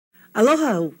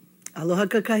Aloha. Aloha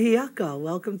kakahiaka.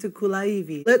 Welcome to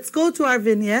Kulāiwi. Let's go to our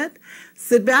vignette.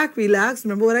 Sit back, relax.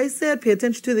 Remember what I said. Pay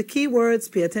attention to the key words.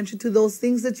 Pay attention to those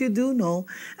things that you do know.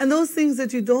 And those things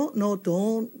that you don't know,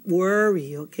 don't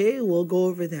worry, okay? We'll go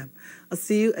over them. I'll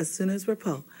see you as soon as we're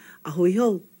po. Ahui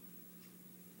ho.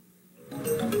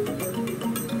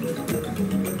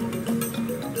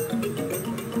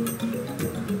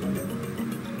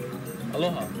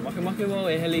 Aloha. Makemake wau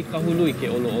e hele kahului ke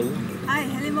olo-olo. Ai,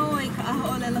 hele mau i ka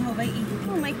aha o lela Hawai'i.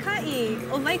 Oh, mai kai.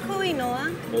 O vai ko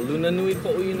inoa. O luna nui ko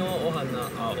uinoa ohana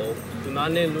a o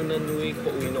Punane luna nui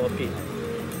ko uinoa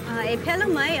piha. E pela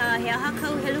mai he aha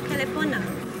kau helu kelepona.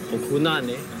 O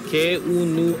Punane, ke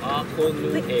unu a ko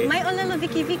nu e. Mai o lela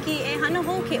viki viki e hana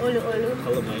hou ke olu-olu.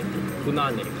 Kala mai.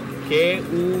 Punane, ke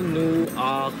unu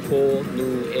a ko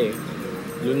nu e.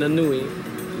 Luna nui,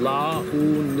 la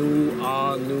unu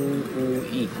a nu u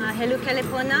I. Helu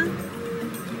kelepona.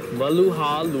 Walu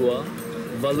ha lua,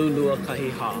 walu lua kahi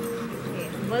ha.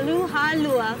 Walu ha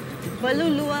lua, walu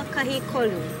lua kahi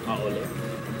kolu. A ole.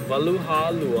 Walu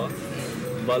ha lua,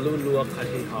 walu lua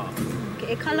kahi ha.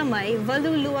 E kala mai,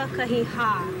 walu lua kahi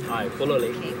ha. Ai,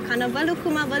 polole. Kana walu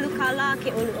kuma walu kala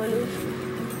ke olu-olu.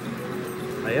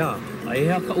 Aia,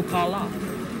 aia ka ukala.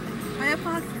 Aia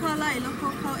paha ki kāla I loko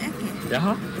kau eke.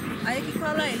 Yaha? Aia ki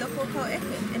kāla I loko kau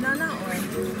eke. E nana oi.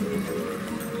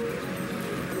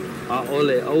 A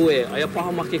ole, aue, aia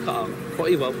paha make ka a. Ko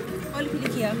I wau. Ole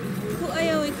pilikia. Ku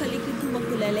aia oi ka liki ku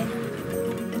makulele.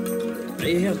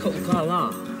 Aia ka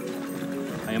ukala.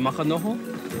 Aia maka noho.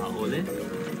 A ole.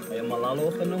 Aia malalo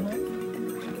o ka noho.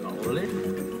 A ole.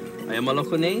 Aia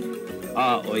maloko nei.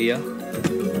 A oia.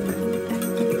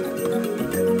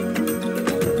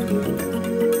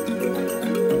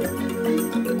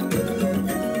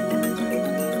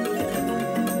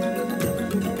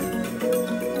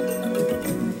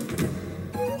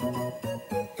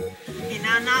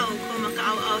 Nana o ko maka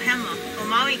au hema o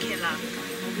Maui ke la.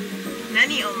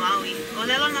 Nani o Maui, o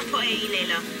lela na poe I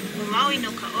leila, o Maui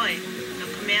no ka oe, no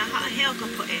ka mea haʻahea o ka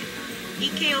poe.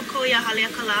 Ike o ko ia halea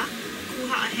ka la, ku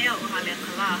haʻahea o halea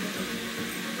ka la.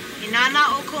 E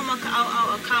nana o ko maka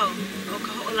au a kau, o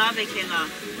ka hoʻolawe ke la,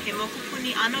 he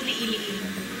mokupuni ano liʻiliʻi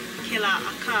ke la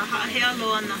a ka haʻahea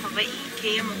loa na Hawai'i,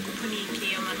 ke ia mokupuni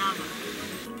ke ia manawa.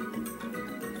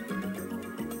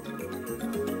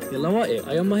 He lawa e,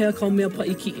 aia mahea kau mea pa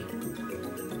I ki'i.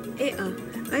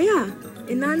 Aia,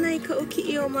 e nana I ka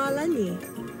uki'i o Mālani.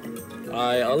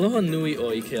 Ai, aloha nui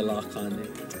o I ke la kane.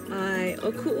 Ai,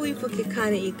 o ku'ui po ke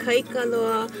kane I kaika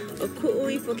loa, o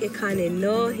ku'ui po ke kane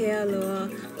no hea loa,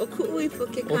 o ku'ui po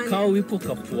ke O kane... kau ipo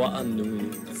ka pua'a nui.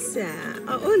 Sa,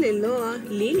 a ole loa,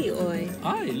 lili oi.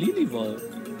 Ai, lili wau.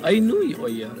 Ai nui o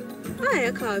ia. Ai,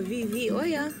 a ka vivi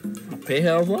oia. A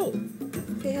pehea wau.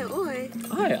 Pehea oi.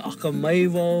 Ai, aka mai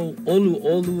wau,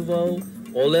 olu wau,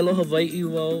 o lelo Hawai'i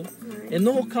wau. E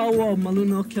noho kaua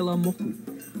maluna o ke la moku.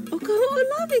 O ka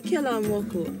ho'olawe ke la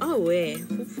moku. Aue,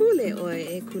 pupule oi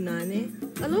e kunane.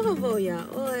 Aloha wau ia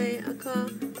oi, a ka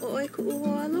o oi ku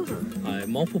uho aloha. Ai,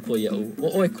 maupopo ia'u,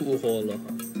 o oi ku uho aloha.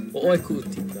 O oi ku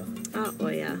utika. A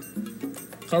oia.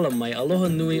 Kala mai, aloha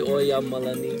nui o ia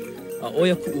malani, a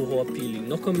oia ku uho a pili.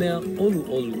 No ka mea, olu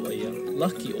o ia,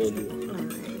 laki olu.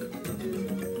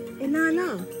 E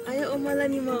nana, aia o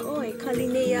malani ma oi,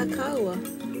 kaline ia kaua.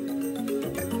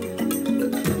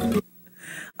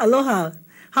 Aloha.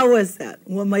 How was that?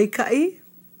 Wa mai kai?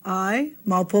 Ai.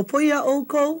 Maupopo ya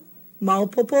oko?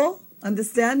 Maupopo?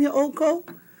 Understand ya oko?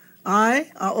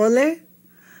 Ai. A ole?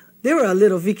 They were a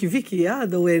little viki, yeah,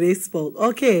 the way they spoke.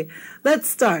 Okay, let's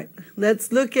start.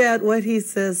 Let's look at what he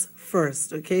says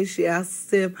first, okay? She asks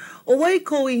him, "Owai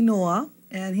ko inoa?"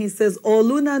 And he says, "O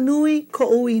luna nui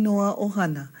ko inoa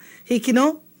ohana."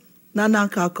 Hikino, nana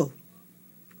kako.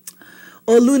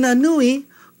 "O luna nui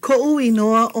ko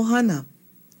inoa ohana."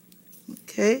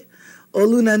 Okay? "O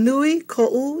luna nui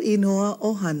ko inoa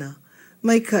ohana."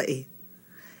 Maikai.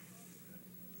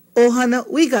 Ohana,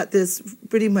 we got this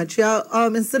pretty much. Yeah.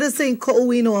 Instead of saying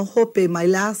ko'uinoa hope, my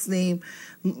last name,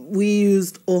 we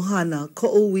used ohana.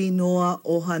 Ko'uinoa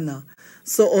ohana.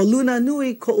 So o luna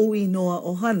nui ko'uinoa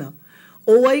ohana.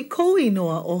 O wai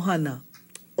ko'uinoa ohana.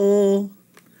 O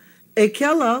e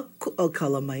kela o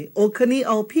kalamai. O kani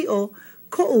au pio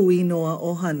ko'uinoa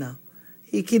ohana.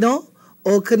 Hikino?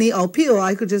 O kani au pio,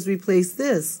 I could just replace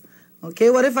this.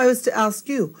 Okay, what if I was to ask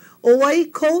you? O wai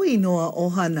ko'uinoa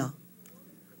ohana.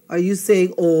 Are you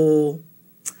saying, o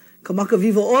kamaka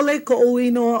vivo ole ko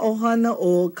inoa ohana,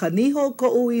 o kaniho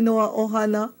ko inoa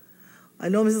ohana? I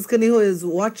know Mrs. Kaniho is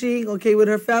watching, okay, with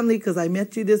her family because I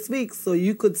met you this week, so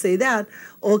you could say that.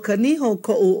 O kaniho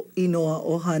ko inoa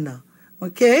ohana.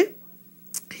 Okay?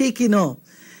 Hiki no.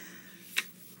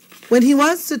 When he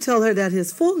wants to tell her that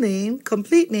his full name,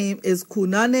 complete name, is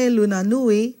Kunane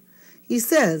Lunanui, he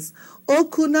says, O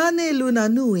Kunane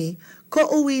Lunanui,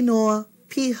 ko'ui noa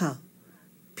piha.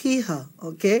 Piha,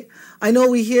 okay? I know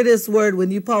we hear this word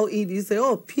when you pau eat, you say,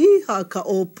 oh, piha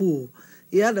ka'opu.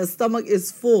 Yeah, the stomach is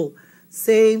full.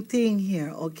 Same thing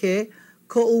here, okay?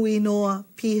 Ko'ui noa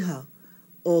piha.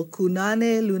 O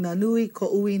Kunane Lunanui,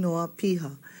 ko'ui noa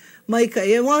piha. Maika,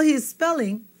 and while he's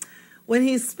spelling, when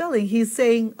he's spelling, he's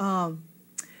saying,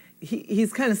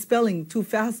 he's kind of spelling too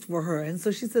fast for her. And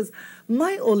so she says,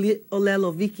 Mai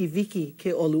olelo viki viki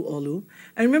ke olu olu.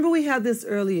 And remember we had this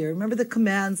earlier. Remember the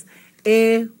commands,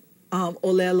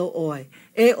 olelo oi,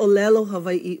 olelo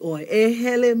Hawai'i oi,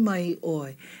 hele mai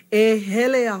oi,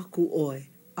 hele aku oi.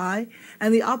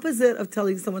 And the opposite of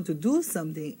telling someone to do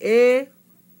something,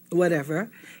 whatever,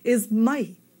 is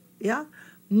mai. Yeah?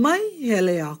 Mai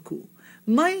hele aku.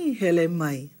 Mai hele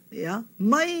mai. Yeah?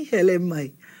 Mai hele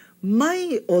mai.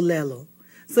 Mai olelo.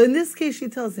 So in this case, she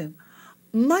tells him,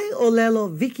 Mai olelo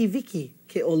viki viki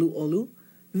ke olu olu.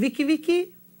 Viki viki,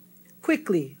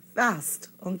 quickly, fast,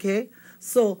 okay?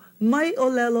 So, mai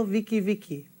olelo viki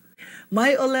viki.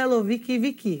 Mai olelo viki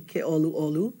viki ke olu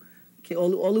olu. Ke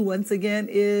olu olu once again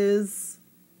is,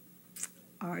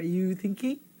 are you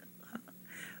thinking?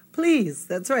 Please,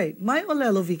 that's right. Mai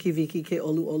olelo viki viki ke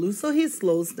olu olu. So he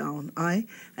slows down,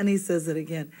 and he says it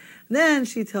again. Then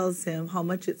she tells him how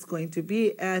much it's going to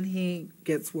be, and he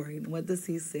gets worried. What does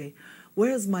he say?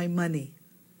 Where's my money?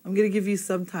 I'm going to give you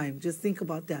some time. Just think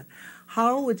about that.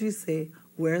 How would you say,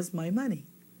 where's my money?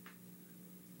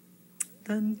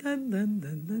 Dun, dun, dun,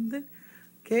 dun, dun, dun.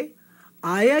 Okay?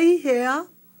 Ai hea.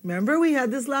 Remember we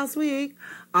had this last week.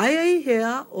 Ai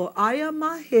hea or aya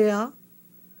mahea.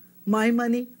 My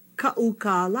money.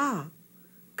 Ka'ukala.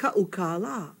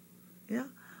 Ka'ukala. Yeah?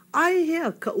 Ai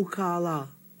hea ka'ukala.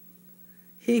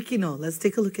 Hikino. Let's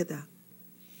take a look at that.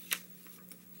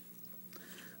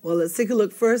 Well, let's take a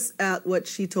look first at what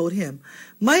she told him.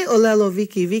 Mai olelo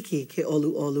viki viki ke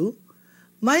olu olu.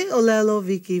 Mai olelo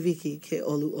viki viki ke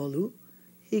olu olu.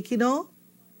 Hikino.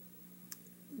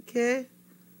 Okay.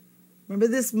 Remember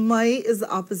this mai is the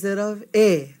opposite of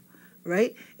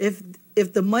right? If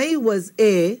the mai was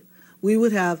we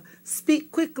would have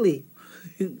speak quickly,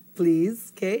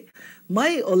 please, okay?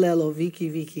 Mai olelo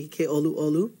viki viki ke olu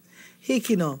olu.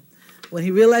 Hikino. When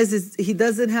he realizes he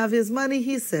doesn't have his money,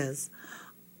 he says,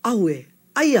 Awe,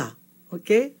 aya,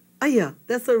 okay? Aya,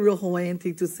 that's a real Hawaiian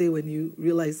thing to say when you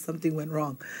realize something went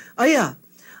wrong. Aya,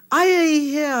 aya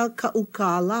hea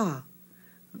ka'ukala,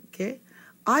 okay?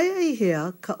 Aya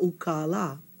hea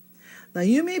ka'ukala. Now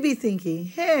you may be thinking,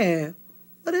 hey,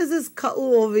 what is this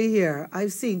ka'u over here?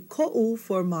 I've seen ko'u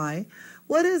for my.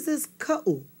 What is this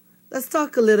ka'u? Let's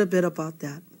talk a little bit about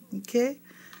that, okay?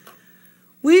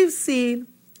 We've seen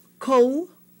ko'u,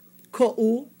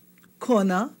 ko'u,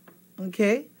 kona,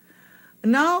 okay?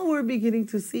 Now we're beginning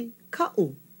to see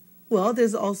ka'u. Well,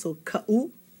 there's also ka'u,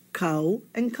 kau,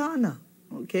 and kana.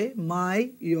 Okay?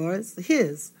 My, yours,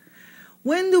 his.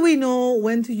 When do we know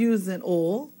when to use an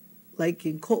o, like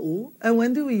in ko'u, and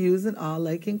when do we use an a,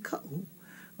 like in ka'u?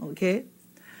 Okay?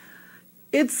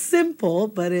 It's simple,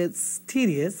 but it's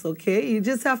tedious, okay? You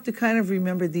just have to kind of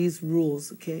remember these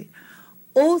rules, okay?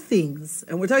 All things,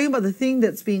 and we're talking about the thing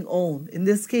that's being owned. In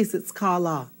this case, it's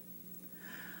kala.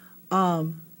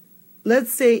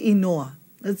 Let's say inoa.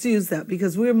 Let's use that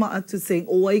because we're to saying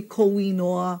oi ko'i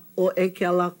noa or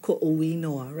ekela ko'oi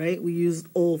noa, right? We used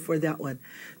o for that one.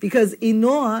 Because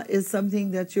inoa is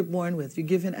something that you're born with. You're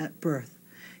given at birth.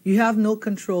 You have no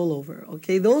control over,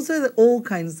 okay? Those are the old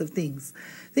kinds of things.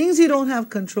 Things you don't have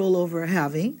control over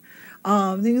having,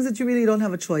 things that you really don't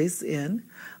have a choice in,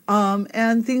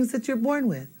 and things that you're born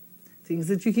with, things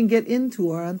that you can get into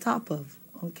or on top of,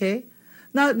 okay?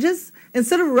 Now, just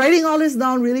instead of writing all this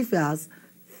down really fast,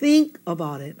 think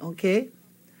about it, okay?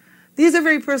 These are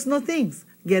very personal things.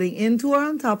 Getting into or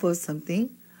on top of something,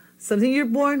 something you're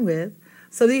born with,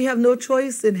 something you have no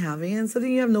choice in having, and something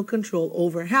you have no control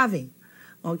over having,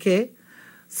 okay?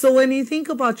 So when you think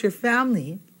about your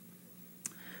family,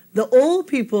 the old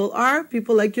people are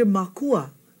people like your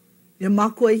makua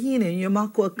hine, your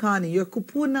makua kane, your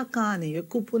kupuna kane, your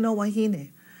kupuna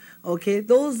wahine. Okay,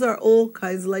 those are all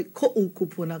kinds like ko'u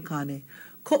kupuna kane,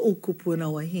 ko'u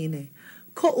kupuna wahine,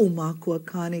 ko'u makua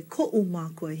kane, ko'u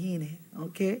makua hine.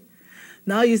 Okay,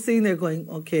 now you're sitting there going,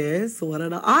 okay, so what are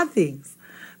the odd things?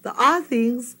 The odd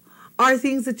things are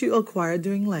things that you acquire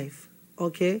during life,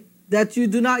 okay, that you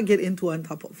do not get into on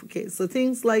top of. Okay, so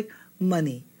things like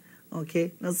money.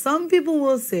 Okay, now some people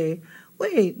will say,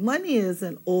 wait, money is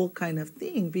an old kind of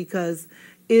thing because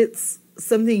it's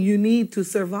something you need to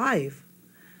survive.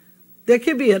 there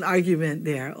could be an argument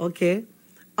there, okay?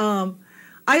 To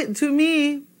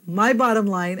me, my bottom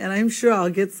line, and I'm sure I'll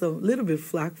get some little bit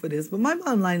flack for this, but my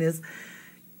bottom line is,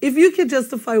 if you can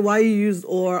justify why you used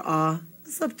or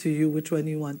it's up to you which one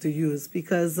you want to use,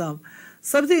 because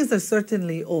some things are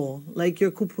certainly o, like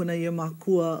your kupuna, your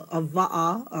makua, a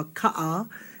va'a, a ka'a,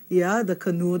 yeah, the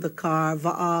canoe, the car,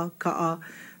 va'a, ka'a,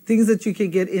 things that you can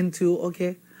get into,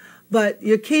 okay? But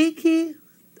your keiki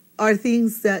are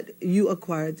things that you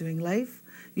acquire during life.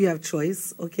 You have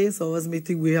choice, okay? So as me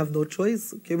think we have no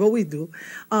choice, okay? But we do.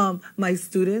 My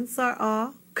students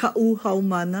are ka'u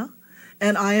haumana,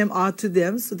 and I am to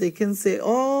them, so they can say,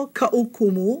 oh, ka'u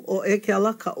kumu, or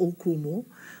ekela ka'u kumu,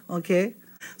 okay?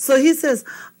 So he says,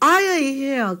 aya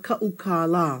ihea ka'u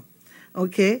kala,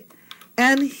 okay?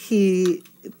 And he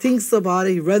thinks about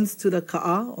it, he runs to the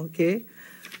ka'a, okay?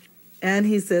 And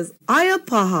he says, aya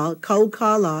paha kau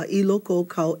kala iloko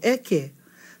kau eke.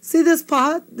 See this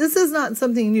paha? This is not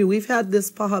something new. We've had this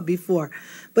paha before.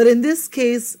 But in this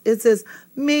case, it says,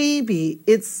 maybe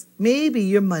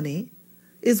your money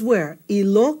is where?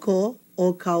 Iloko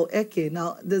o kau eke.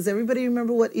 Now, does everybody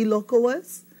remember what iloko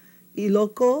was?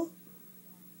 Iloko?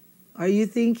 Are you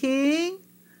thinking?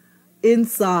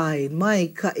 Inside,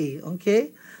 mai kai, okay?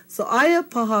 So, aya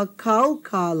paha kau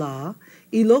kala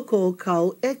iloko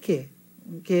kau eke.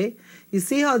 Okay, you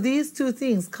see how these two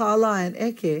things, kala and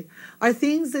eke, are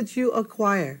things that you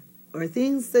acquire, or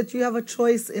things that you have a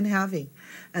choice in having.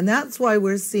 And that's why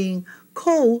we're seeing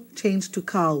ko change to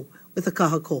kau with a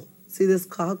kahako. See this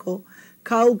kahako?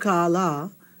 Kau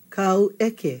kala, kau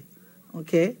eke.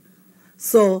 Okay,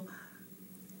 so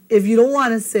if you don't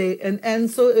want to say, and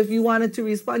so if you wanted to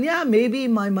respond, yeah, maybe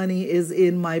my money is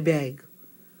in my bag.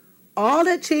 All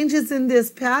that changes in this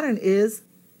pattern is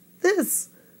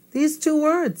these two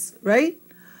words, right?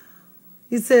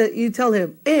 He said, you tell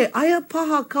him, aya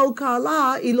paha kau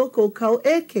kala iloko kau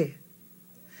eke.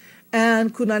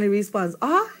 And Kunani responds,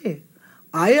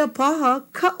 aya paha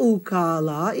kau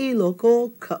kala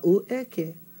iloko kau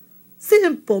eke.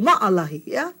 Simple, ma'alahi,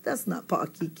 yeah? That's not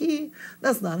pa'akiki.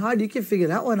 That's not hard. You can figure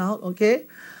that one out, okay?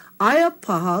 Aya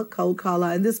paha kau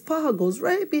kala, and this paha goes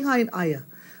right behind aya,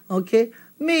 okay?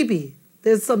 Maybe.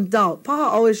 There's some doubt.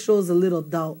 Paha always shows a little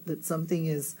doubt that something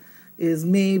is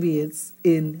maybe it's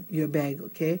in your bag,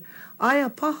 okay? Aya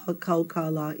paha kau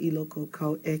kala iloko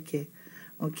kau eke,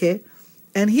 okay?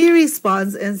 And he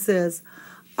responds and says,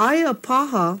 aya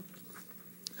paha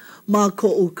ma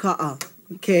ko'uka'a,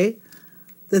 okay?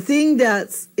 The thing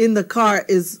that's in the car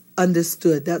is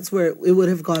understood. That's where it would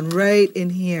have gone right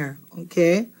in here,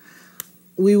 okay?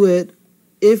 We would,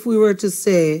 if we were to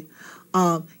say,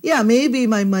 yeah, maybe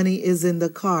my money is in the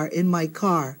car, in my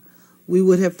car, we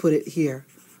would have put it here.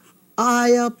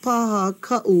 Aya paha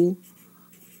ka'u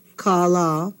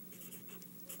kala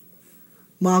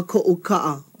ma ko'u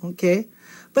ka'a, okay?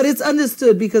 But it's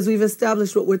understood because we've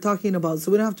established what we're talking about,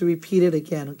 so we don't have to repeat it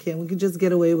again, okay? We can just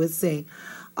get away with saying,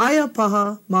 aya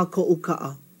paha ma ko'u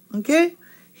ka'a, okay?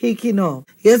 Hiki no.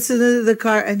 He gets into the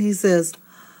car and he says,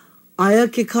 aya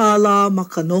ke kala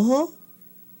makanoho,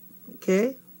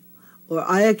 okay? Or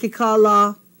aya ke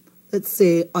kala, let's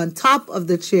say, on top of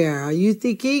the chair. Are you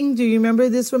thinking, do you remember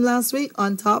this from last week?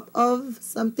 On top of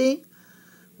something?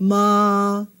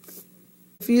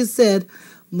 If you said,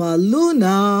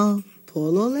 maluna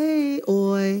polole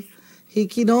oi,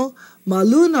 hikino,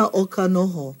 maluna o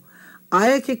kanoho.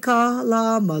 Aya ke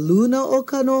kala maluna o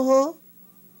kanoho.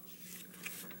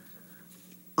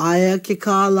 Aya ke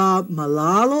kala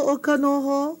malalo o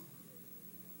kanoho.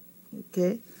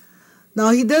 Okay.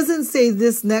 Now, he doesn't say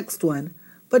this next one,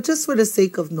 but just for the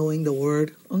sake of knowing the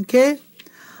word, okay?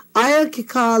 Aya ke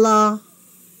kala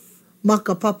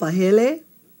makapapa hele.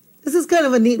 This is kind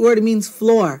of a neat word. It means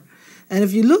floor. And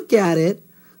if you look at it,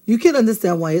 you can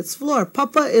understand why it's floor.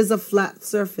 Papa is a flat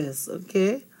surface,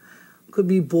 okay? Could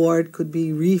be board, could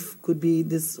be reef, could be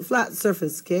this flat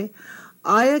surface, okay?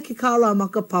 Aya ke kala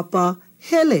makapapa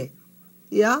hele.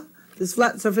 Yeah? This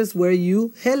flat surface where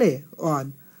you hele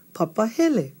on. Papa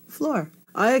hele. Floor.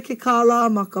 Aya ke kala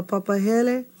makapapa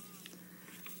hele.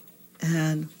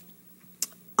 And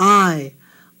aya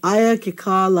ke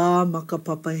kala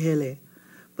makapapa hele.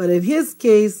 But in his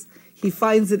case, he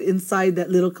finds it inside that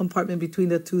little compartment between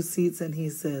the two seats, and he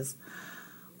says,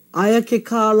 aya ke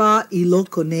kala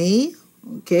iloko nei.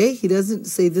 Okay, he doesn't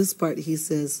say this part. He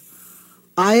says,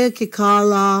 aya ke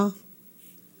kala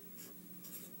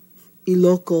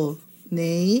iloko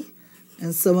nei.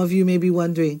 And some of you may be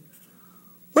wondering,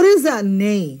 what is that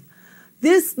nei?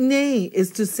 This nei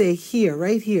is to say here,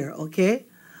 right here, okay?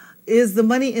 Is the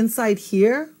money inside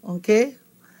here, okay?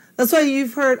 That's why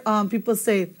you've heard people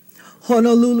say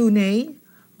Honolulu nei,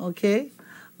 okay?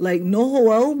 Like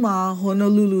nohoau ma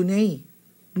Honolulu nei.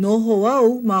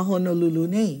 Nohoau ma Honolulu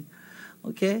nei.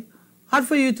 Okay? Hard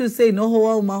for you to say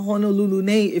nohoau ma Honolulu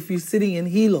nei if you're sitting in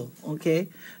hilo, okay?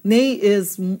 Nei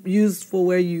is used for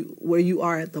where you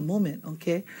are at the moment,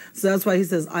 okay? So that's why he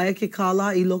says ayake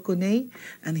kala iloko nei,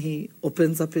 and he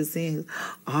opens up his thing.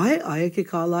 Ayake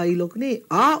kala iloko nei.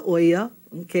 Oya,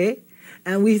 okay?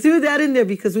 And we threw that in there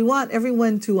because we want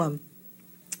everyone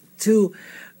to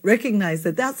recognize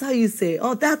that that's how you say,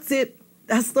 oh, that's it.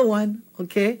 That's the one,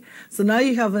 okay? So now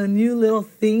you have a new little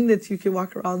thing that you can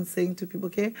walk around saying to people,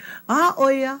 okay?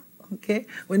 Oya, okay?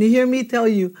 When you hear me tell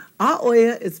you,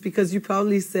 oya, it's because you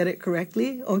probably said it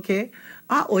correctly, okay?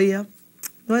 Oya.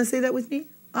 You want to say that with me?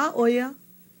 Oya.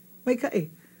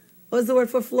 What's the word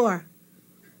for floor?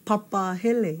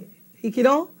 Papahele.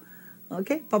 Hikiro?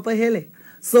 Okay, papahele.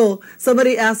 So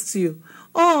somebody asks you,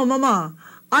 oh, mama,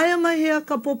 I am a here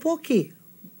kapopoki.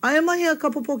 I am a here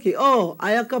kapopoki. Oh,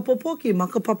 I am kapopoki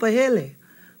makapapahele.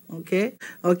 Okay?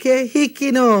 Okay,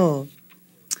 hikino.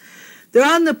 They're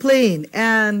on the plane,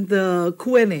 and the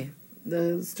kuene,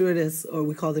 the stewardess, or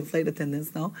we call them flight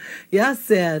attendants now,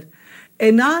 said,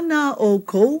 enana o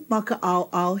ko maka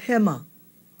au hema.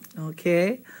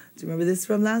 Okay? Do you remember this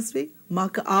from last week?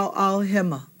 Maka au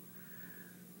hema.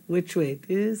 Which way?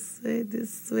 This way,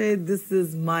 this way. This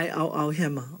is my au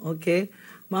hema. Okay?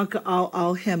 Maka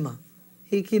au hema.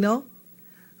 Hikino.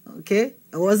 Okay?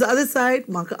 And what's the other side?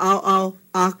 Maka au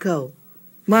ako.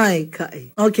 My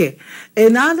kai. Okay.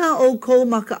 Enana o ko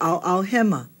maka au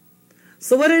hema.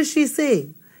 So what is she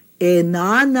saying?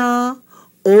 Enana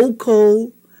o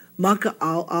ko maka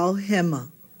au hema.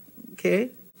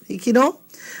 Okay? Hikino.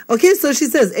 Okay, so she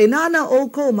says, enana o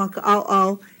ko maka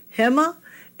au hema.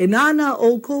 Enana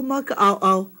o ko maka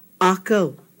au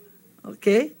ako.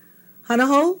 Okay?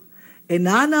 Hanaho?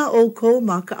 Enana o ko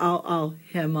maka au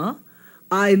hema.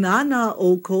 Ainana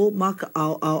o ko maka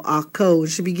au ako.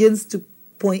 She begins to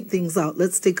point things out.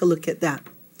 Let's take a look at that.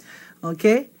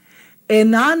 Okay?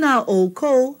 Enana o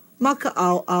ko maka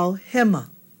au hema.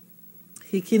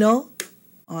 Hikino?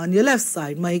 On your left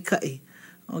side, maikai.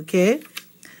 Okay?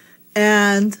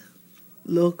 And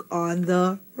look on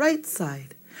the right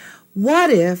side. What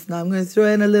if, now I'm going to throw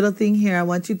in a little thing here, I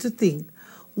want you to think.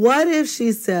 What if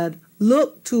she said,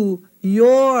 look to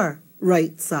your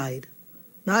right side?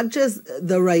 Not just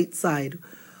the right side.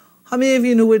 How many of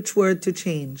you know which word to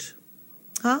change?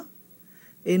 Huh?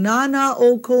 Enana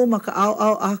oko maka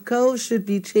au ako should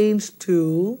be changed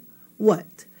to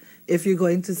what? If you're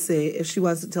going to say, if she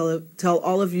wants to tell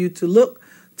all of you to look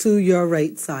to your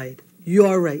right side.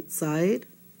 Your right side.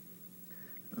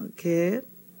 Okay.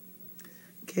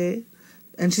 Okay.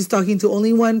 And she's talking to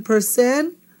only one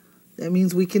person. That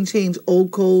means we can change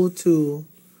oko to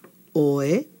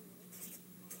oe.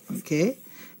 Okay.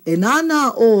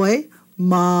 Enana oe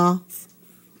ma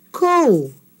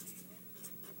ko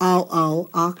au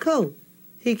ako.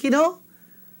 Hikino?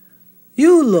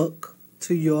 You look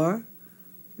to your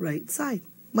right side.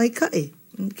 Maikai.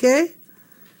 Okay?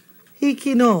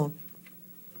 Hikino.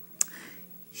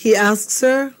 He asks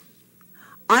her,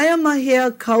 I am a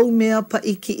here kau mea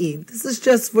pa'iki'i. This is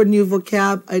just for new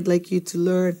vocab. I'd like you to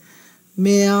learn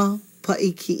mea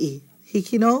pa'iki'i.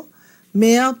 Hikino?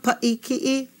 Mea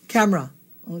pa'iki'i. Camera.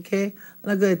 Okay? I'm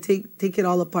not going to take it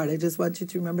all apart. I just want you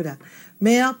to remember that.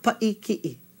 Mea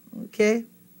pa'iki'i. Okay?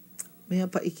 Mea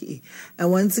pa'iki'i.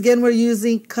 And once again, we're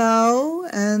using kau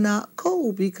and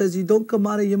ko because you don't come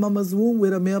out of your mama's womb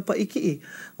with a mea pa'iki'i.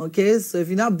 Okay? So if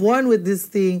you're not born with this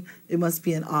thing, it must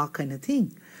be an kind of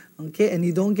thing. Okay? And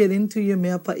you don't get into your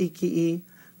mea pa'iki'i.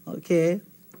 Okay?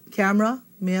 Camera,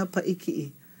 mea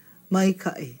pa'iki'i.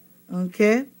 Maikai.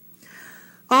 Okay?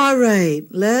 All right,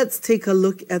 let's take a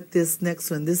look at this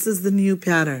next one. This is the new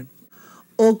pattern.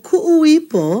 O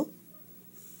ku'uipo.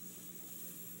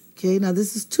 Okay, now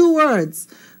this is two words.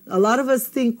 A lot of us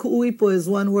think ku'uipo is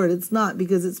one word. It's not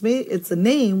because it's a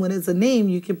name. When it's a name,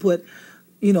 you can put,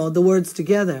 the words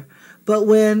together. But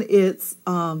when it's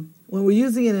when we're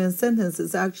using it in a sentence,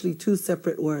 it's actually two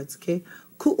separate words. Okay,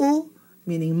 ku'u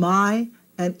meaning my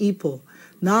and ipo.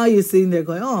 Now you're sitting there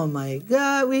going, oh my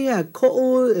God, we have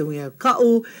ko'u and we have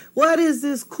ka'u. What is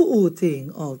this ku'u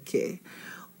thing? Okay.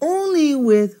 Only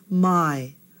with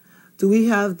my do we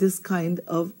have this kind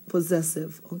of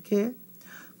possessive, okay?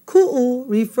 Ku'u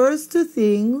refers to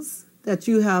things that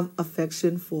you have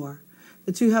affection for,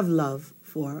 that you have love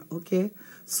for, okay?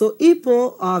 So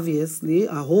ipo, obviously,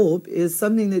 I hope, is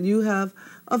something that you have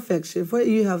affection for,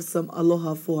 you have some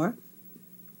aloha for.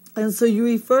 And so you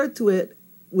refer to it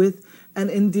with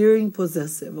an endearing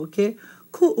possessive, okay?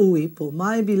 Ku'uipo,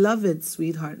 my beloved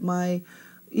sweetheart, my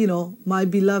you know, my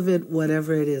beloved,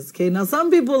 whatever it is. Okay, now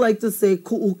some people like to say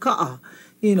ku'uka'a,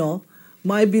 you know,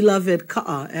 my beloved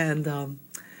ka'a, and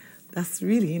that's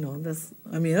really, you know, that's,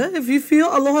 I mean, if you feel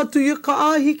aloha to your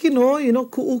ka'a, hikino, you know,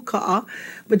 ku'uka'a,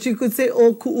 but you could say,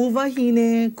 oh,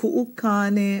 ku'uvahine,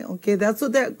 ku'ukane, okay, that's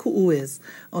what that ku'u is,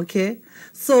 okay?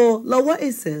 So,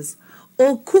 Lawa'e says,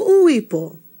 o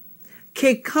ku'uipo,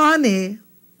 ke kane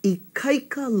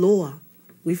ikaika loa.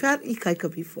 We've had ikaika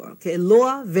before, okay?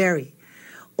 Loa, very.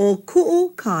 O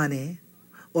ku'u kane,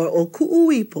 or o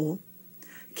ku'uipo,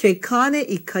 ke kane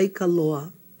ikaika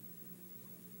loa.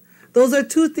 Those are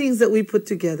two things that we put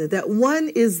together. That one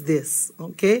is this,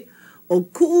 okay? O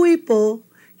ku'uipo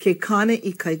ke kane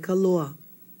ikaika loa.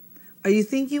 Are you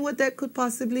thinking what that could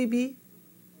possibly be?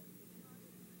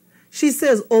 She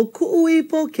says, o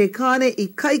ku'uipo ke kane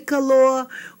ikaika loa,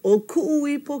 o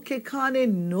ku'uipo ke kane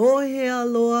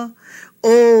nohea loa,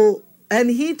 o, and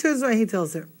he turns around, he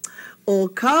tells her, o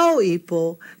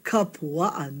kau'ipo ka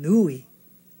pua'a nui.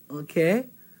 Okay?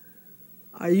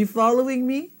 Are you following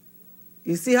me?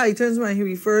 You see how he turns around, he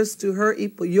refers to her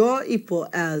ipo, your ipo,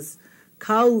 as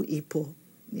kau ipo.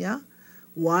 Yeah?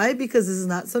 Why? Because this is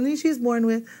not something she's born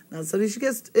with, not something she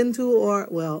gets into or,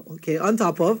 well, okay, on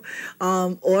top of,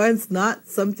 or it's not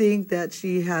something that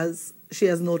she has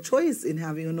no choice in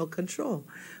having or no control.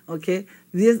 Okay?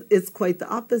 It's quite the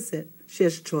opposite. She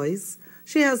has choice,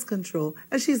 she has control,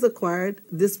 and she's acquired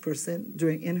this person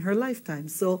in her lifetime.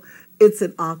 So it's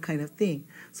an all kind of thing.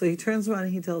 So he turns around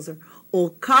and he tells her, o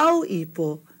kau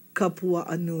ipo kapua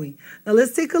anui. Now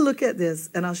let's take a look at this,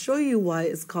 and I'll show you why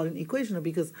it's called an equational,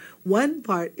 because one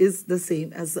part is the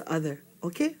same as the other.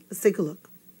 Okay? Let's take a look.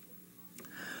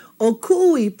 O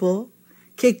ku'ipo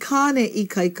ke kane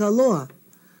ikaika loa.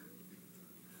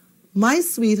 My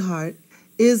sweetheart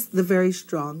is the very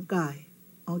strong guy.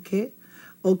 Okay?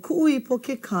 O ku'ipo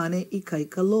ke kane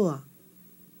ikaika loa.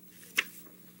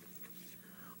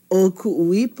 O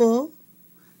ku'ipo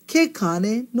ke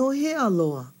kane no hea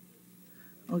loa.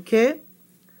 Okay?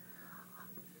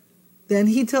 Then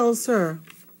he tells her,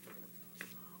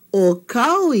 o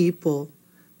kau'ipo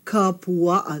ka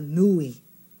pua'a nui.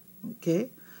 Okay?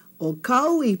 O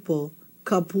kau'ipo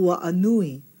ka pua'a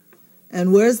nui.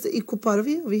 And where's the equal part of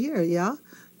you? Over here, yeah?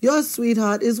 Your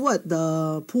sweetheart is what?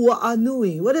 The pua'a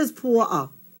nui. What is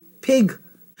pua'a? Pig.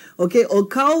 Okay, o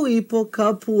kau'ipo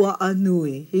ka pua'a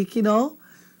nui. Hikino?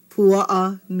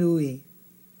 Pua'a nui.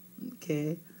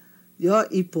 Okay? Your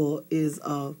ipo is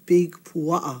a big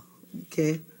pua'a.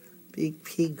 Okay? Big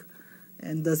pig.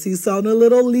 And does he sound a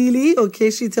little lili? Okay,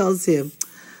 she tells him,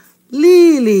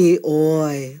 lili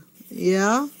oi.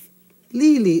 Yeah?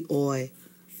 Lili oi.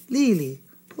 Lili.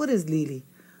 What is lili?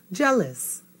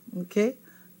 Jealous. Okay?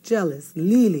 Jealous.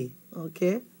 Lili.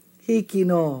 Okay? Hiki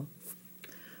no.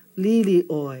 Lili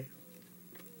oi.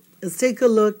 Let's take a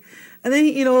look. And then,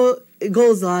 you know, it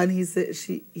goes on. He said,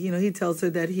 he tells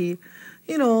her that he,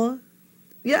 you know,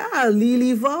 yeah,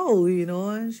 lili vau, you know.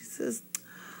 And she says,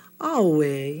 oh,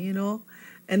 way, you know.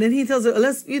 And then he tells her,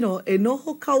 let's, you know, e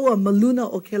noho kaua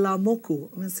maluna o ke la moku.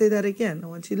 I'm going to say that again. I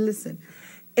want you to listen.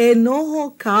 E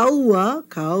noho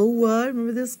kaua,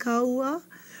 remember this kaua?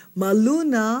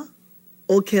 Maluna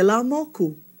o ke la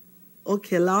moku. O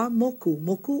ke la moku,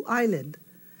 Moku Island.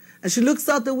 And she looks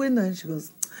out the window and she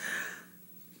goes,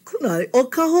 Kulāiwi, o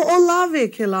ka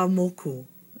ho'olave ke la moku.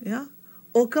 Yeah?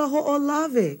 O ka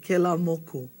ho'olave ke la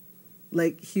moku.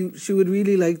 Like she would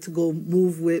really like to go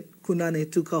move with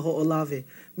Kunane to ka ho'olave.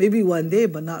 Maybe one day,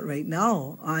 but not right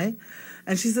now. Aye?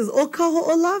 And she says, o ka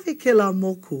ho'olave ke la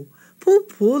moku.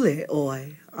 Pupule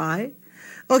oi. Aye?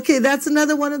 Okay, that's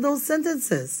another one of those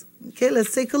sentences. Okay,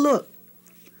 let's take a look.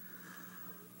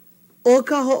 O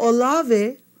ka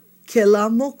ho'olave ke la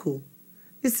moku.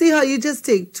 You see how you just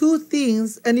take two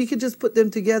things and you can just put them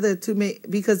together to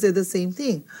make, because they're the same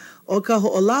thing. O ka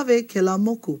ho'olave ke la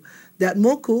moku. That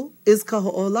moku is ka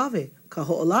ho'olave. Ka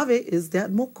ho'olave is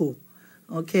that moku.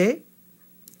 Okay?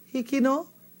 Hikino?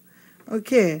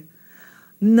 Okay.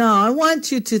 Now I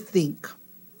want you to think.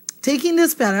 Taking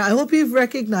this pattern, I hope you've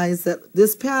recognized that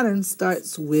this pattern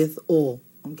starts with O.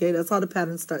 Okay? That's how the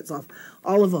pattern starts off.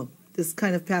 All of them. This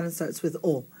kind of pattern starts with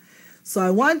O. So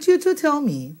I want you to tell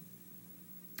me,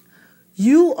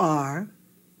 you are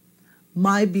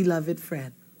my beloved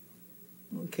friend.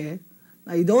 Okay?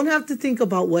 Now you don't have to think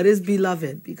about what is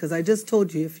beloved, because I just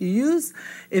told you if you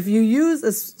use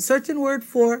a certain word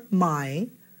for my,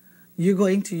 you're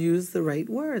going to use the right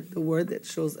word, the word that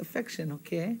shows affection,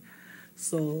 okay?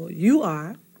 So you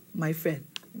are my friend.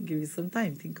 I'll give you some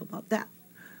time. Think about that.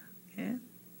 Okay?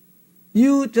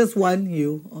 You, just one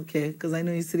you, okay? Because I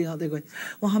know you're sitting out there going,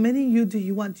 well, how many you do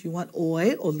you want? Do you want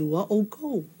oi or lua or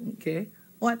go? Okay?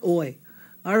 What oi?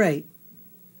 All right.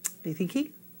 You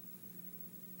thinking?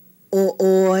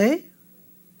 O'oi,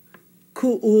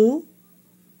 ku'u,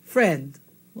 friend.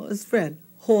 What is friend?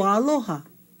 Ho'aloha.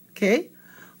 Okay?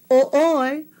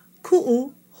 O'oi,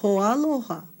 ku'u,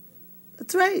 ho'aloha.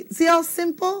 That's right. See how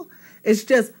simple? It's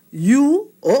just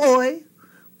you, o'oi,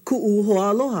 ku'u,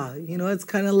 ho'aloha. You know, it's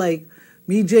kind of like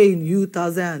me, Jane, you,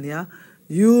 Tarzan, yeah?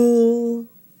 You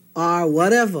are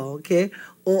whatever, okay?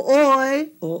 O'oi,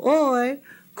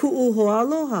 ku'u,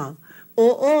 ho'aloha.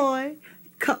 O'oi,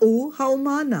 ka'u,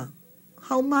 haumana.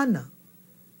 Haumana.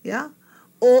 Yeah?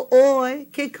 O'oi,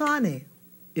 ke kane,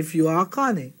 if you are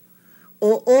kane.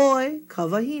 O'oi,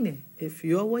 kawahine, if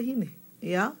you are wahine.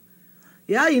 Yeah?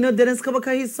 Yeah, you know Dennis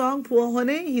Kabakahi's song,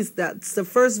 Puahone? That's the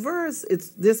first verse. It's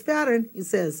this pattern. He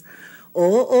says,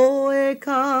 O'oi,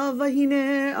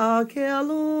 kawahine, ake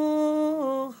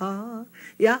aloha.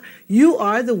 Yeah? You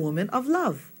are the woman of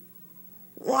love.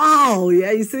 Wow,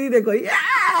 yeah, you see, they go, yeah,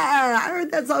 I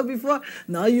heard that song before.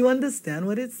 Now you understand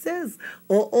what it says.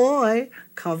 O'oi,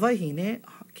 kawahine,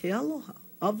 ake aloha,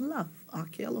 of love,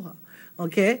 ake aloha.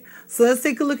 Okay, so let's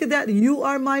take a look at that. You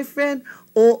are my friend.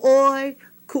 O'oi,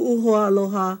 ku'u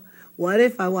aloha. What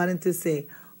if I wanted to say,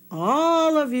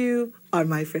 all of you are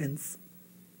my friends?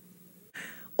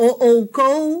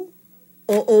 O'oko,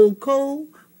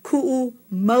 ku'u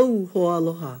mau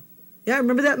aloha. Yeah,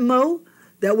 remember that mo?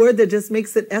 That word that just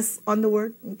makes an S on the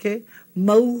word, okay?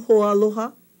 Mo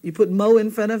aloha. You put mo in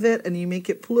front of it and you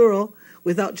make it plural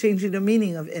without changing the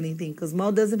meaning of anything, because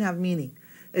mo doesn't have meaning.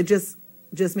 It just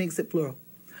makes it plural.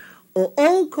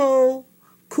 O'oko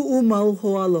ku'u mau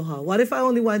aloha. What if I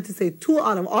only wanted to say two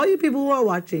out of all you people who are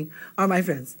watching are my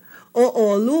friends?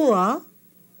 O'olua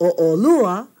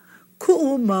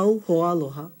ku'u mau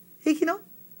aloha. Hikino?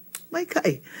 Mai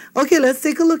kai. Okay, let's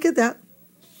take a look at that.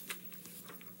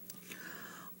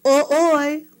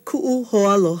 O'oi ku'u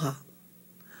ho'aloha.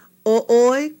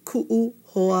 O'oi ku'u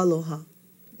ho'aloha.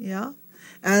 Yeah?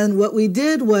 And what we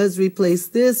did was replace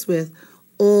this with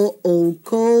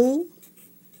o'oko.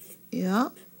 Yeah?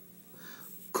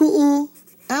 Ku'u.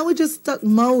 And we just stuck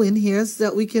mo in here so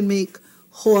that we can make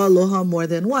ho'aloha more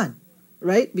than one.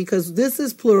 Right? Because this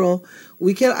is plural.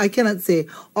 I cannot say,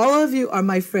 all of you are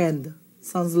my friend.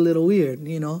 Sounds a little weird,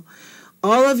 you know.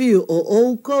 All of you,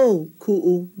 o'oko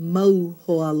ku'u mau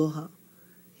ho'aloha.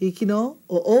 Hikino,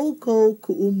 o'oko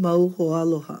ku'u mau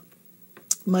ho'aloha.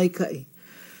 Mai kai.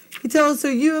 He tells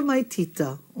her, you are my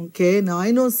tita. Okay, now I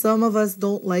know some of us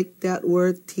don't like that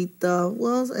word tita.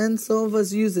 Well, and some of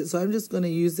us use it. So I'm just going to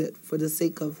use it for the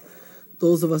sake of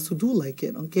those of us who do like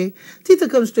it. Okay, tita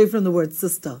comes straight from the word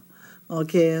sister.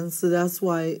 Okay, and so that's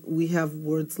why we have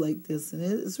words like this. And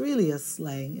it's really a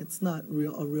slang. It's not a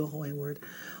real Hawaiian word.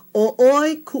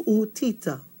 O'oi ku'u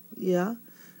tita, yeah?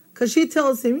 Because she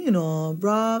tells him, you know,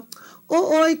 brah,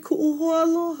 o'oi ku'u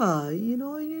ho'aloha, you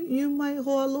know, you my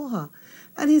ho'aloha.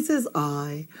 And he says,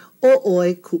 o'oi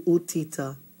ku'u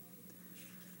tita.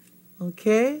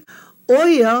 Okay?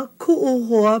 Oya ku'u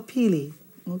ho'apili,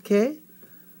 okay?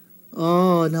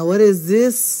 Oh, now what is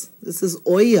this? This is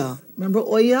oya. Remember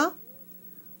oya?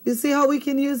 You see how we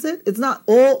can use it? It's not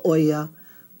oya,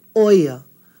 oya.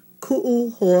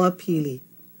 Ku'u ho'apili.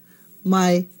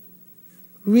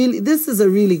 This is a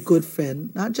really good friend,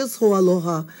 not just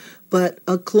ho'aloha, but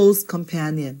a close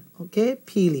companion, okay?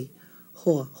 Pili,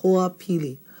 hoa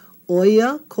pili.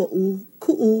 Oya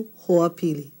ku'u hoa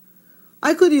pili.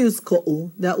 I could use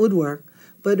ko'u, that would work,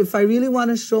 but if I really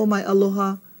want to show my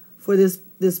aloha for this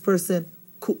person,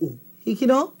 ku'u.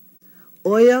 Hikino?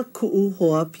 Oya ku'u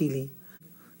hoa pili.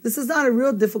 This is not a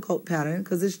real difficult pattern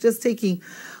because it's just taking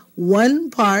one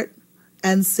part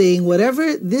and saying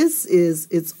whatever this is,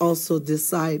 it's also this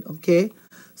side, okay?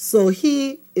 So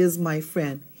he is my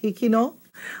friend. Hikino?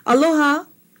 Aloha.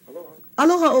 Aloha.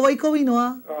 Aloha, oi ko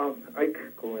inoa.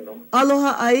 Ike ko ino.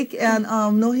 Aloha, Ike, and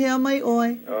no hea mai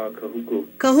oi. Kahuku.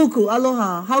 Kahuku,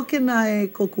 aloha. How can I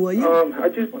kokua you? I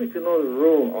just wanted to know the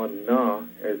rule on na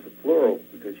as a plural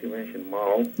because you mentioned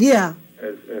mao. Yeah.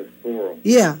 As plural.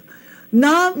 Yeah.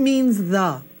 Na means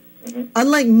the.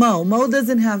 Unlike mo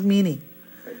doesn't have meaning.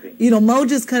 You know, mo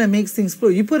just kind of makes things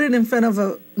plural. You put it in front of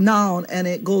a noun and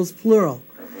it goes plural.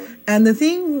 And the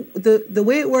thing, the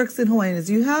way it works in Hawaiian is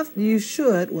you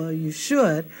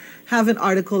should have an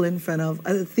article in front of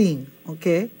a thing,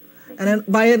 okay? And then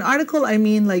by an article, I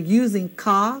mean like using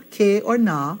ka, ke, or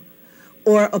na,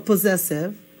 or a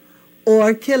possessive,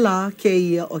 or kela,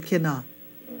 keia, or kena.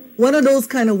 One of those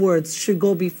kind of words should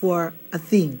go before a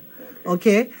thing,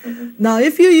 okay? Now,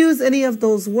 if you use any of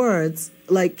those words,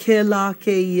 like kela,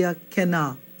 keia,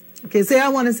 kena, okay, say I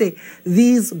want to say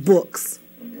these books,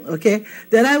 okay,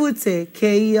 then I would say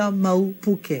keia mau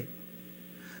puke.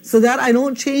 So that I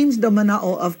don't change the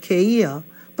mana'o of keia,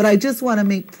 but I just want to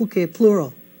make puke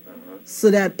plural so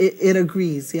that it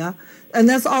agrees, yeah? And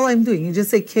that's all I'm doing. You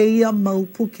just say keia mau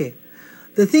puke.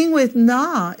 The thing with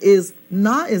na is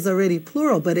already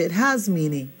plural, but it has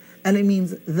meaning, and it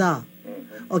means the.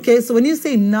 Okay, so when you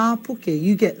say na puke,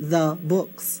 you get the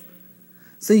books.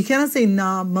 So you cannot say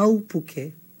na mau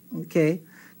puke, okay?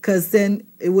 Because then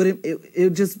it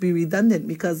would just be redundant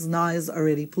because na is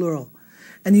already plural.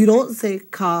 And you don't say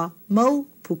ka mau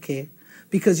puke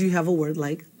because you have a word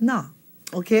like na,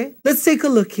 okay? Let's take a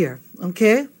look here,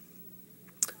 okay?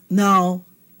 Now,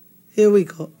 here we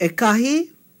go. Ekahi,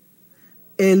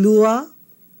 elua,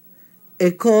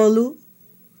 ekolu,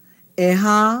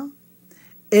 eha,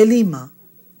 elima.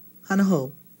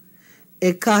 Hanaho.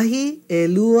 Ekahi,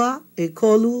 elua,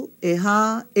 ekolu,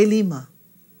 eha, elima.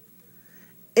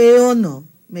 Eono.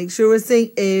 Make sure we're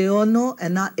saying eono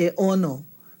and not eono.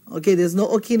 Okay, there's no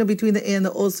okina between the e and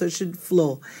the o, so it should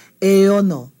flow.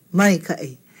 Eono.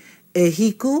 Maikae.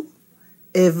 Ehiku,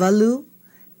 evalu,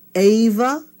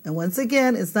 eiva. And once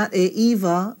again, it's not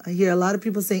eiva. I hear a lot of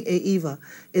people saying eiva.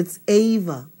 It's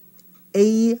eiva.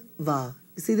 Eiva.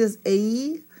 You see this?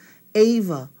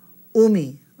 Eiva.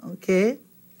 Umi. Okay?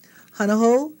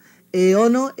 Hanaho,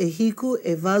 eono, ehiku,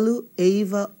 evalu,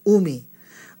 eiva, umi.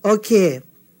 Okay.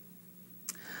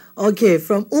 Okay,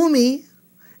 from umi,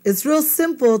 it's real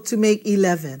simple to make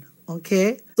 11.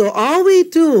 Okay? So all we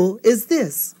do is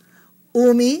this.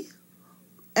 Umi,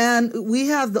 and we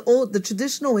have the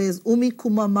traditional way is umi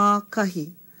kumama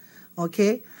kahi.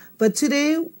 Okay? But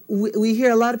today, we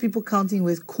hear a lot of people counting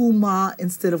with kuma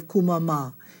instead of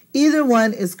kumama. Either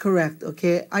one is correct,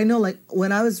 okay? I know, like,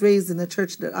 when I was raised in the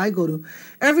church that I go to,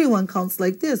 everyone counts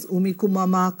like this. Umi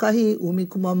kumama kahi, umi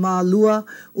kumama lua,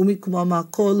 umi kumama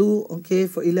kolu, okay,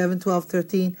 for 11, 12,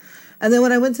 13. And then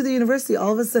when I went to the university,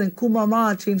 all of a sudden,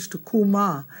 kumama changed to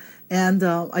kuma. And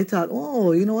I thought,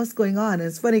 oh, you know what's going on? And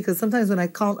it's funny because sometimes when I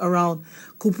count around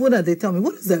kupuna, they tell me,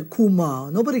 what is that kuma?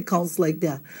 Nobody counts like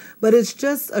that. But it's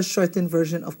just a shortened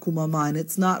version of kumama, and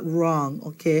it's not wrong,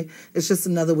 okay? It's just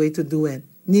another way to do it.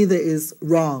 Neither is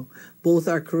wrong. Both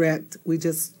are correct. We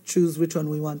just choose which one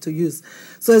we want to use.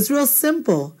 So it's real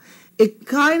simple. It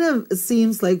kind of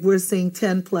seems like we're saying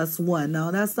 10 plus 1.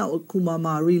 Now, that's not what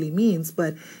kumama really means,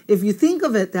 but if you think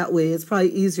of it that way, it's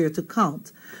probably easier to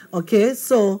count. Okay,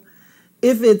 so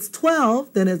if it's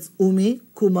 12, then it's umi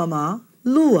kumama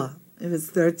lua. If it's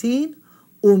 13,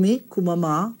 umi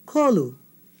kumama kolu.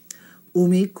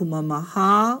 Umi kumama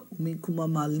ha, umi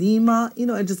kumama lima. You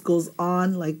know, it just goes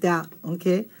on like that,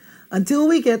 okay? Until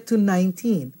we get to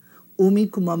 19, umi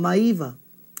kumama iva.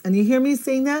 And you hear me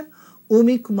saying that?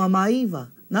 Umi kumama iva,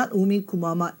 not umi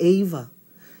kumama eva.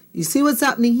 You see what's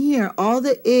happening here? All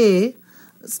the a,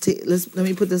 let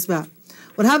me put this back.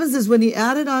 What happens is when you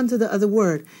add it on to the other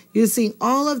word, you're seeing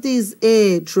all of these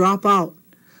a drop out.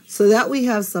 So that we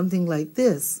have something like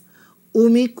this.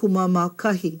 Umi kumama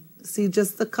kahi. See,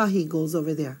 just the kahi goes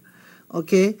over there.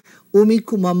 Okay? Umi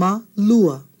kumama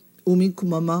lua. Umi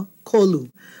kumama kolu.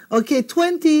 Okay,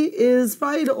 20 is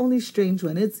probably the only strange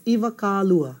one. It's iva ka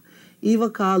lua. Iva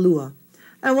ka lua.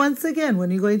 And once again,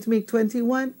 when you're going to make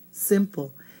 21,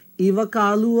 simple. Iva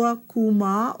ka lua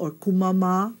kuma or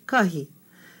kumama kahi.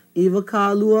 Iva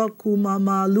ka lua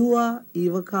kumama lua.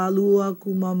 Iva ka lua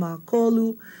kumama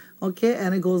kolu. Okay,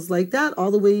 and it goes like that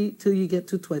all the way till you get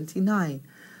to 29.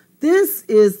 This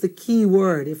is the key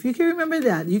word. If you can remember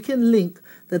that, you can link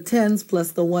the 10s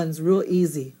plus the 1s real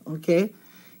easy, okay?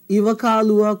 Iwa ka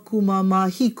lua kumama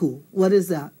hiku. What is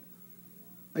that?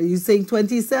 Are you saying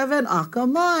 27?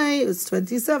 Akamai. It's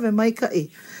 27. Maikai.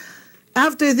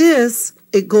 After this,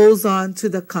 it goes on to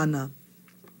the kana.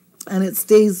 And it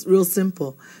stays real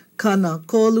simple. Kana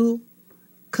kolu,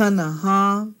 kana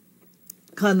ha,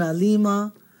 kana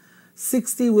lima.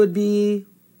 60 would be...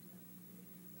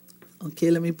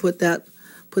 Okay, let me put that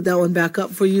one back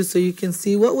up for you so you can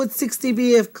see. What would 60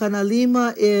 be if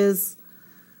Kanalima is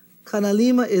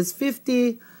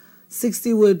 50?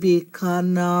 60 would be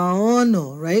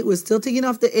Kanaono, right? We're still taking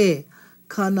off the A.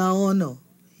 Kanaono.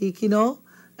 Hikino.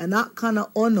 And not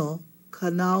Kanaono.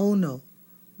 Kanaono.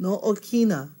 No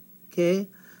okina. Okay?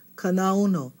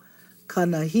 Kanaono.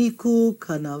 Kanahiku.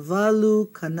 Kanavalu.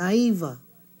 Kanaiva.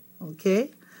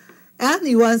 Okay? And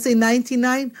you want to say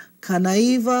 99?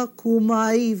 Kanaiva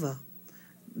kumaiva.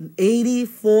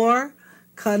 84,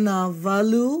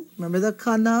 kanavalu. Remember the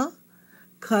kana?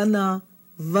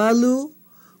 Kanavalu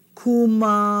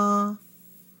kumaha.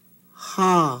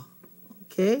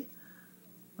 Okay?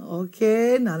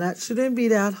 Okay, now that shouldn't be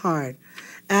that hard.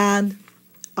 And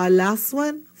our last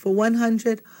one for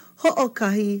 100,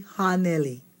 ho'okahi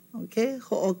haneli. Okay?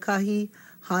 Ho'okahi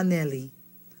haneli.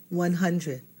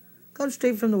 100. Comes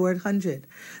straight from the word 100.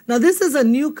 Now, this is a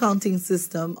new counting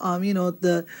system. You know,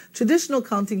 the traditional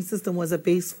counting system was a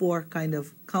base 4 kind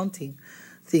of counting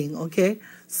thing, okay?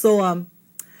 So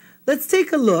let's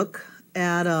take a look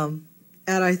at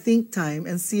our think time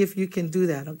and see if you can do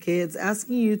that, okay? It's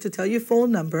asking you to tell your phone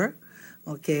number,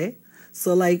 okay?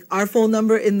 So like our phone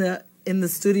number in the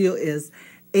studio is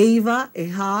Eva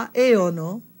Eha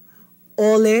Eono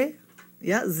Ole,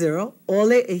 0,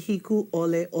 Ole Ehiku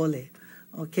Ole Ole.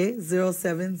 Okay,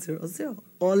 0700.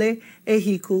 Ole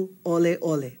Ehiku Ole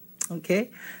Ole. Okay,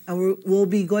 and we'll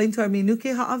be going to our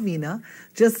Minuke Ha'avina,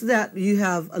 just so that you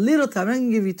have a little time. I'm not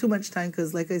going to give you too much time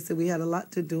because, like I said, we had a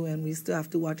lot to do and we still have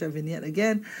to watch our vignette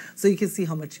again so you can see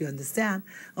how much you understand.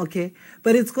 Okay,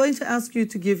 but it's going to ask you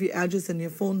to give your address and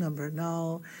your phone number.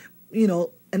 Now, you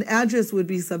know, an address would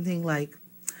be something like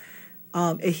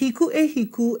Ehiku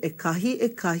Ehiku Ekahi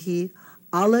Ekahi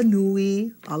Ala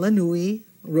Nui,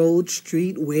 road,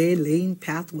 street, way, lane,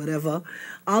 path, whatever.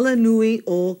 Ala Nui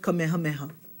o Kamehameha.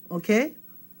 Okay?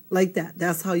 Like that.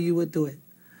 That's how you would do it.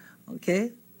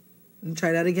 Okay? And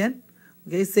try that again.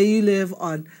 Okay? Say you live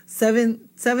on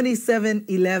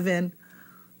 7711,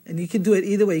 and you can do it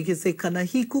either way. You can say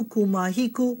Kanahiku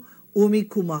Kumahiku Umi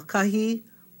Kumakahi,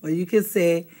 or you can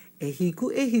say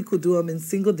Ehiku Ehiku, do them in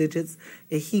single digits.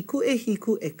 Ehiku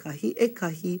Ehiku Ekahi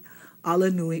Ekahi Ala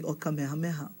Nui o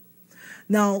Kamehameha.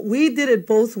 Now, we did it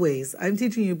both ways. I'm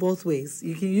teaching you both ways.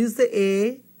 You can use the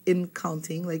A in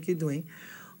counting like you're doing,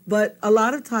 but a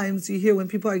lot of times you hear when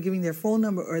people are giving their phone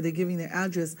number or they're giving their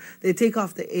address, they take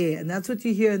off the A, and that's what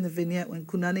you hear in the vignette when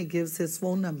Kunane gives his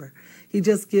phone number. He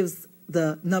just gives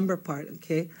the number part,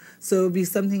 okay? So it would be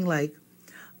something like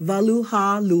Valu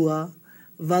Ha Lua,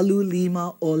 Valu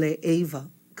Lima Ole Eva.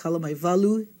 Kalamai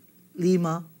Valu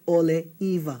Lima Ole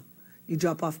Eva. You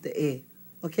drop off the A.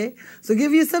 Okay, so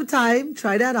give you some time,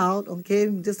 try that out, okay,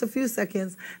 just a few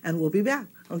seconds, and we'll be back,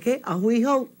 okay? Ahui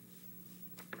ho.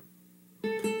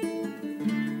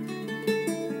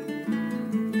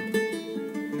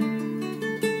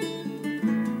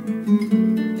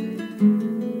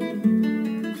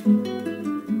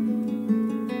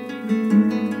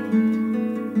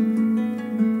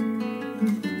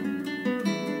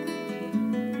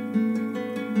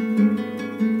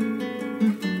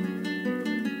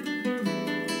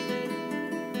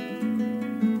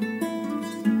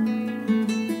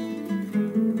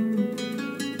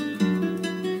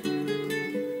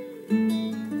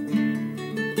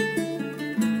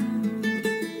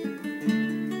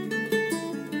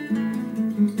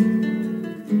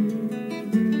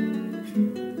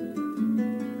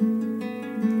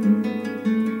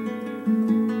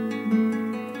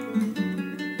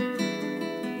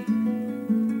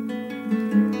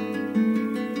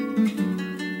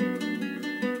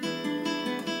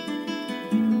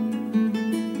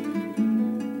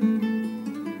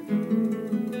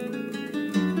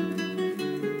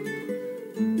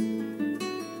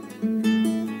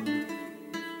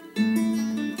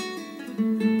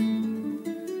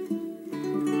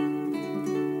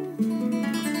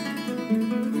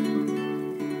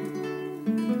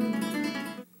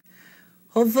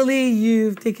 Hopefully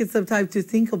you've taken some time to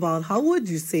think about how would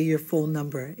you say your phone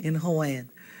number in Hawaiian.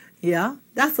 Yeah,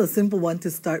 that's a simple one to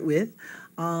start with.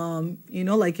 You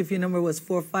know, like if your number was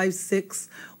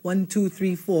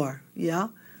 456-1234. Yeah,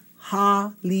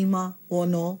 Ha Lima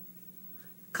Ono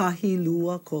Kahi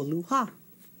Lua Koluha.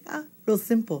 Yeah, real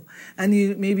simple. And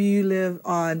maybe you live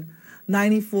on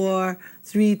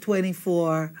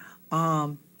 94-324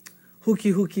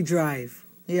 Huki Huki Drive.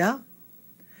 Yeah.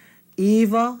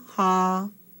 Eva ha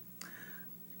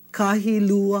kahi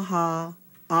lua ha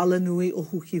ala nui o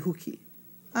huki huki.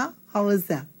 Huh? How is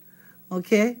that?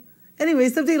 Okay. Anyway,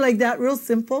 something like that, real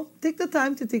simple. Take the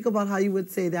time to think about how you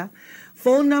would say that.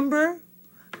 Phone number,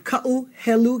 ka'u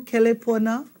helu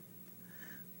kelepona.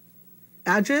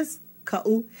 Address,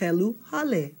 ka'u helu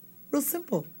hale. Real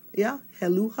simple. Yeah.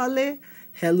 Helu hale,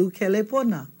 helu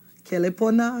kelepona.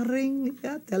 Kelepona ring.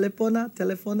 Yeah.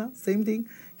 Telefona, same thing.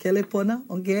 Kelepona,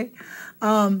 okay?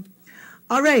 All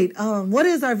right, what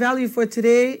is our value for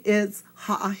today? It's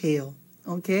ha'aheo,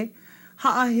 okay?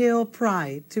 Ha'aheo,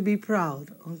 pride, to be proud,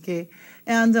 okay?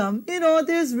 And, you know,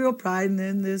 there's real pride and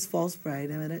then there's false pride.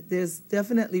 I mean, there's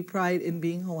definitely pride in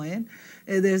being Hawaiian.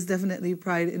 There's definitely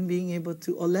pride in being able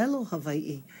to olelo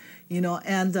Hawai'i. you know.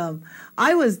 And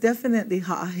I was definitely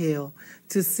ha'aheo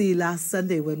to see last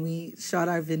Sunday when we shot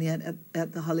our vignette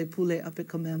at the Halepule up at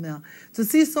Kamehameha, to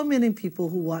see so many people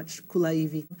who watched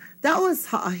Kulāiwi. That was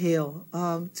ha'aheo.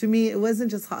 To me, it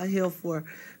wasn't just ha'aheo for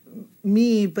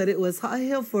me, but it was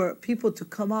ha'aheo for people to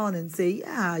come out and say,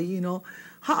 yeah, you know,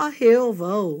 ha'aheo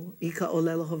vau ika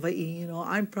olelo Hawaii. You know,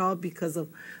 I'm proud because of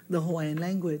the Hawaiian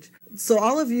language. So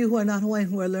all of you who are not Hawaiian,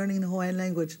 who are learning the Hawaiian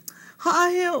language,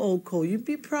 ha'aheo oko, you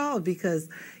be proud because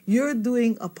you're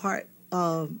doing a part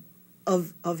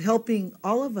of helping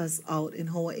all of us out in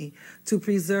Hawaii to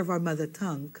preserve our mother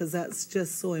tongue, because that's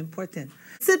just so important.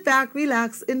 Sit back,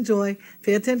 relax, enjoy,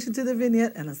 pay attention to the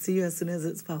vignette, and I'll see you as soon as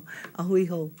it's pau. Ahui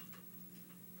ho.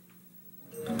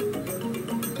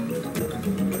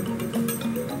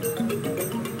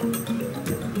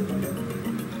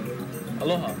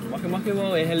 Aloha, makemake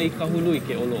wau e hele I ka hulu I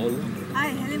ke olo-olo. Ai,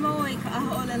 hele mau I ka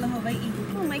aha olelo Hawai'i.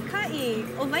 Oh, mai kai.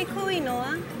 O vai ko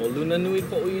inoa. O luna nui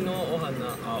ko inoa ohana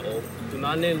a o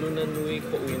tunane luna nui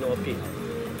ko inoa piha.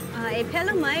 E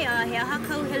pela mai he aha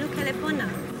kau helu kelepona.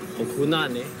 O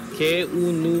kunane, ke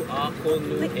unu a ko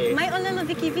nu e. Mai olelo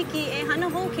viki e hana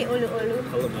ho ke olu.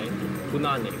 Kala mai,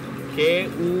 kunane, ke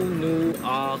unu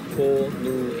a ko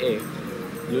nu e.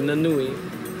 Luna nui,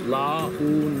 la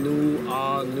unu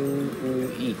a nu u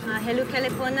I. Helu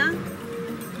kelepona.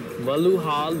 Walu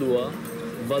ha lua,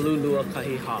 walu lua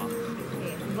kahi ha.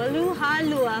 Walu ha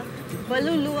lua,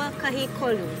 walu lua kahi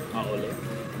kolu. A ole.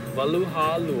 Walu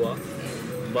ha lua,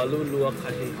 walu lua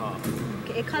kahi ha.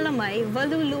 E kala mai,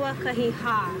 walu lua kahi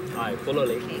ha. Ai,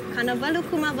 polole. Kana walu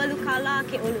kuma walu kala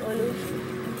ke olu.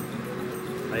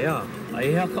 Aia,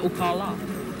 aia ka ukala.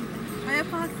 Aia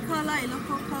paha ki kāla I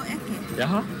loko kau eke.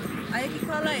 Yaha? Aia ki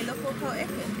kāla I loko kau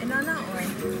eke. E nana oi.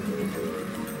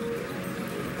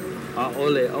 A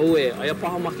ole, aue, aia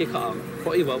paha make ka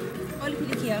Ho'i wau. Oli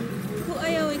pilikia. Ku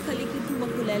aia oi ka liki ku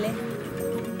mokulele.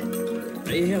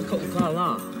 Aia ka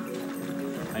ukala.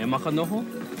 Aia maka noho?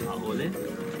 A ole.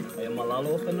 Aia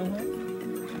malalo ka noho?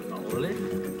 A ole.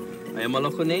 Aia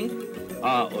maloko nei?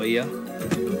 A oia.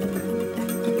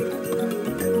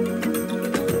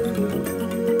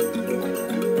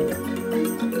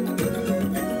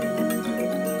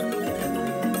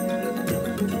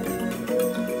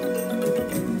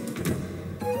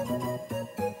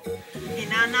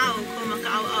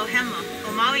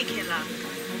 Maui ke la.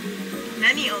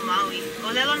 Nani o Maui, o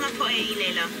lelo na poe I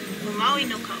leila, o Maui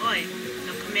no ka oe,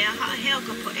 no ka mea ha'aheo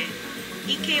ka poe.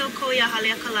 Ike o ko ia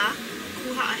halea ka la,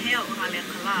 ku ha'aheo o halea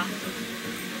ka la.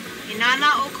 E nana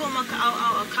o ko maka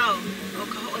au a kau, o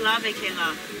ka ho'olawe ke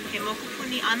la, he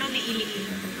mokupuni ano li'i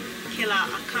ke la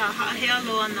a ka ha'aheo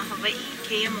loa na Hawai'i,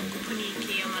 ke ia mokupuni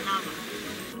ke ia manawa.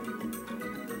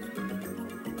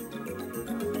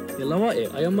 E lawa e,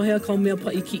 aia mahea kau mea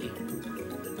pa'i ki'i.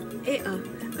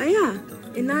 Aia,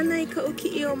 e nana I ka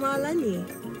uki'i o Mālani.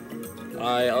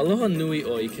 Ai, aloha nui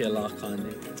o I ke la kane.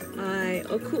 Ai,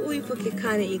 o ku'ui po ke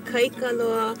kane I kaika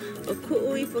loa, o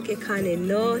ku'ui po ke kane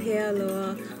no hea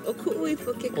loa, o ku'ui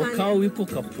po ke kane... O kau ipo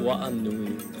ka pua'a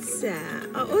nui. Sa,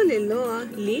 a ole loa,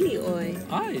 lili oi.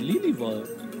 Ai, lili wau.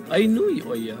 Ai nui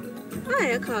o ia.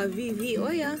 Ai, a ka vivi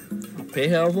oia. A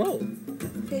pehea wau.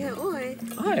 Pehea oi.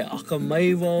 Ai, aka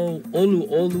mai wau, olu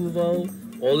wau,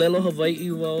 o lelo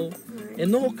Hawai'i wau. E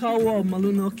noho kaua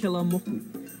maluna o ke la moku.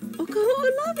 O ka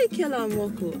ho'olawe ke la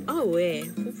moku. Aue,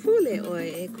 pupule oi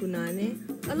e kunane.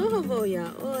 Aloha wau ia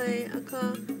oi, a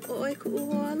ka o oi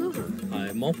ku'uho aloha.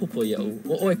 Ai, maupopo ia'u,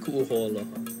 o oi ku'uho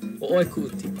aloha. O oi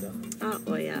ku'utika. A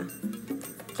oia.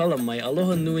 Kala mai,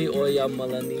 aloha nui o ia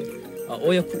malani, a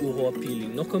oia ku'uho a pili.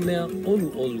 No ka mea,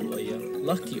 olu o ia,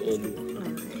 laki olu.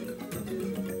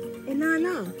 E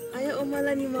nana, aia o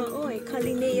malani ma oi,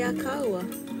 kaline ia kaua.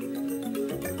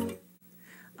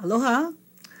 Aloha.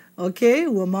 Okay,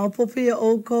 ua maupopo ia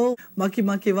oko,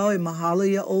 makimaki wau e mahalo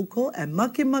ia oko, and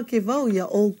makimaki wau ia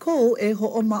oko e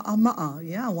ho'oma'a.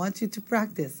 Yeah, I want you to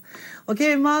practice.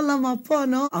 Okay, mālama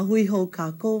pono, ahui ho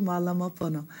kako, mālama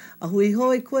pono. Ahui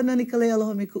ho e kua nani ka lei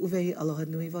aloha me ku uwehi, aloha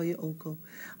nui wau ia oko.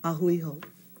 Ahui ho.